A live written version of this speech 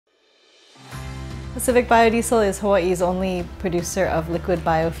Pacific Biodiesel is Hawaii's only producer of liquid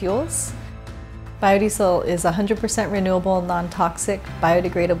biofuels. Biodiesel is 100% renewable, non-toxic,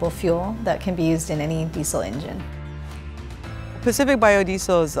 biodegradable fuel that can be used in any diesel engine. Pacific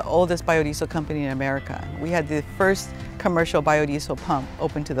Biodiesel is the oldest biodiesel company in America. We had the first commercial biodiesel pump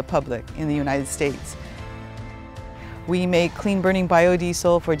open to the public in the United States. We make clean-burning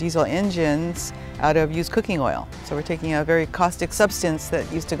biodiesel for diesel engines out of used cooking oil. So we're taking a very caustic substance that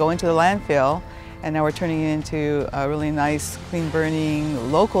used to go into the landfill, and now we're turning it into a really nice,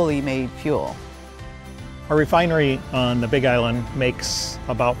 clean-burning, locally made fuel. Our refinery on the Big Island makes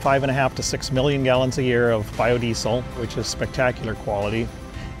about 5.5 to 6 million gallons a year of biodiesel, which is spectacular quality.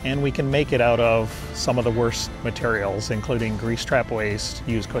 And we can make it out of some of the worst materials, including grease trap waste,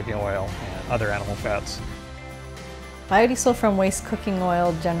 used cooking oil, and other animal fats. Biodiesel from waste cooking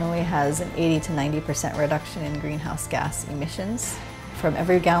oil generally has an 80 to 90% reduction in greenhouse gas emissions. From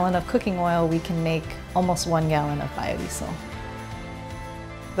every gallon of cooking oil, we can make almost 1 gallon of biodiesel.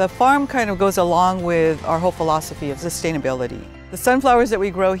 The farm kind of goes along with our whole philosophy of sustainability. The sunflowers that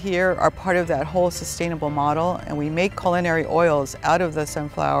we grow here are part of that whole sustainable model, and we make culinary oils out of the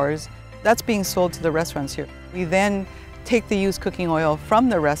sunflowers. That's being sold to the restaurants here. We then take the used cooking oil from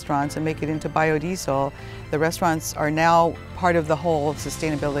the restaurants and make it into biodiesel. The restaurants are now part of the whole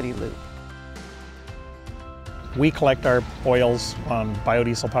sustainability loop. We collect our oils on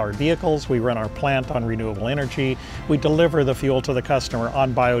biodiesel-powered vehicles. We run our plant on renewable energy. We deliver the fuel to the customer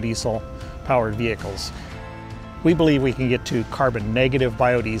on biodiesel-powered vehicles. We believe we can get to carbon-negative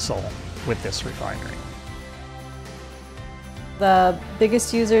biodiesel with this refinery. The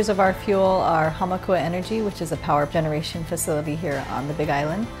biggest users of our fuel are Hamakua Energy, which is a power generation facility here on the Big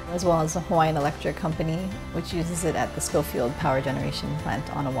Island, as well as the Hawaiian Electric Company, which uses it at the Schofield Power Generation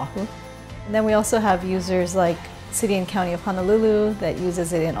Plant on Oahu. And then we also have users like City and County of Honolulu that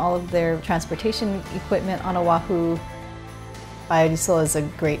uses it in all of their transportation equipment on Oahu. Biodiesel is a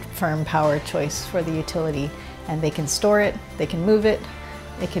great firm power choice for the utility, and they can store it, they can move it,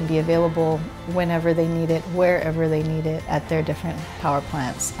 it can be available whenever they need it, wherever they need it at their different power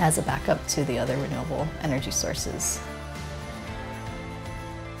plants as a backup to the other renewable energy sources.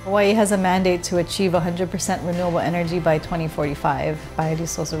 Hawaii has a mandate to achieve 100% renewable energy by 2045.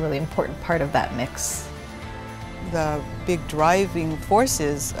 Biodiesel is a really important part of that mix. The big driving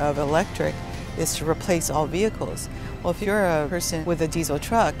forces of electric is to replace all vehicles. Well, if you're a person with a diesel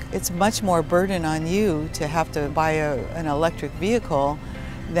truck, it's much more burden on you to have to buy an electric vehicle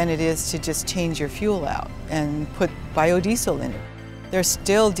than it is to just change your fuel out and put biodiesel in it. There's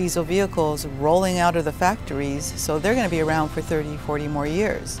still diesel vehicles rolling out of the factories, so they're going to be around for 30, 40 more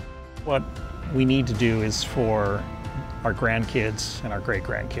years. What we need to do is for our grandkids and our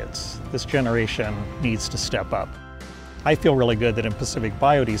great-grandkids. This generation needs to step up. I feel really good that in Pacific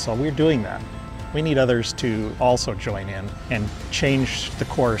Biodiesel, we're doing that. We need others to also join in and change the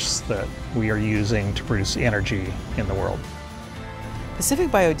course that we are using to produce energy in the world. Pacific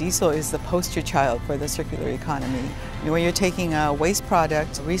Biodiesel is the poster child for the circular economy. Where you're taking a waste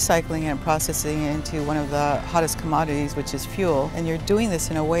product, recycling it and processing it into one of the hottest commodities, which is fuel, and you're doing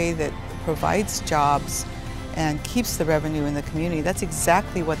this in a way that provides jobs and keeps the revenue in the community. That's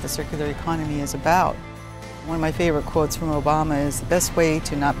exactly what the circular economy is about. One of my favorite quotes from Obama is, "The best way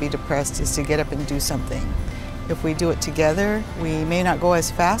to not be depressed is to get up and do something." If we do it together, we may not go as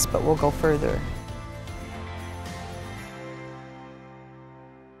fast, but we'll go further.